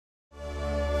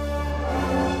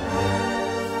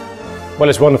Well,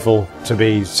 it's wonderful to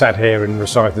be sat here in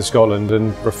Rosyth, Scotland,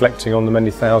 and reflecting on the many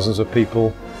thousands of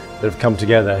people that have come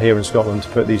together here in Scotland to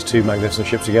put these two magnificent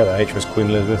ships together, HMS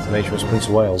Queen Elizabeth and HMS Prince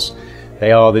of Wales.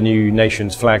 They are the new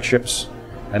nation's flagships,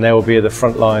 and they will be at the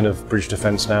front line of British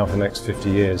defence now for the next 50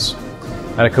 years.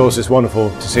 And of course, it's wonderful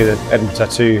to see the Edinburgh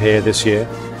tattoo here this year,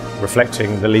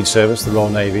 reflecting the lead service, the Royal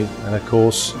Navy. And of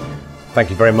course, thank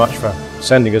you very much for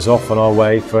sending us off on our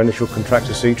way for initial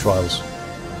contractor sea trials.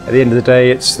 At the end of the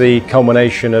day, it's the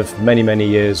culmination of many, many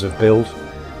years of build.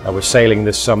 We're sailing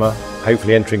this summer,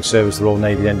 hopefully entering service the Royal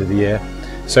Navy at the end of the year.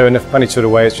 So in a funny sort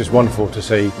of way, it's just wonderful to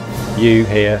see you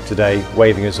here today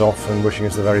waving us off and wishing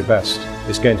us the very best.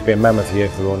 It's going to be a mammoth year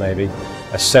for the Royal Navy,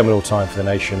 a seminal time for the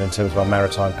nation in terms of our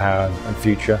maritime power and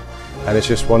future. And it's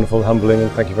just wonderful, humbling,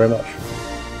 and thank you very much.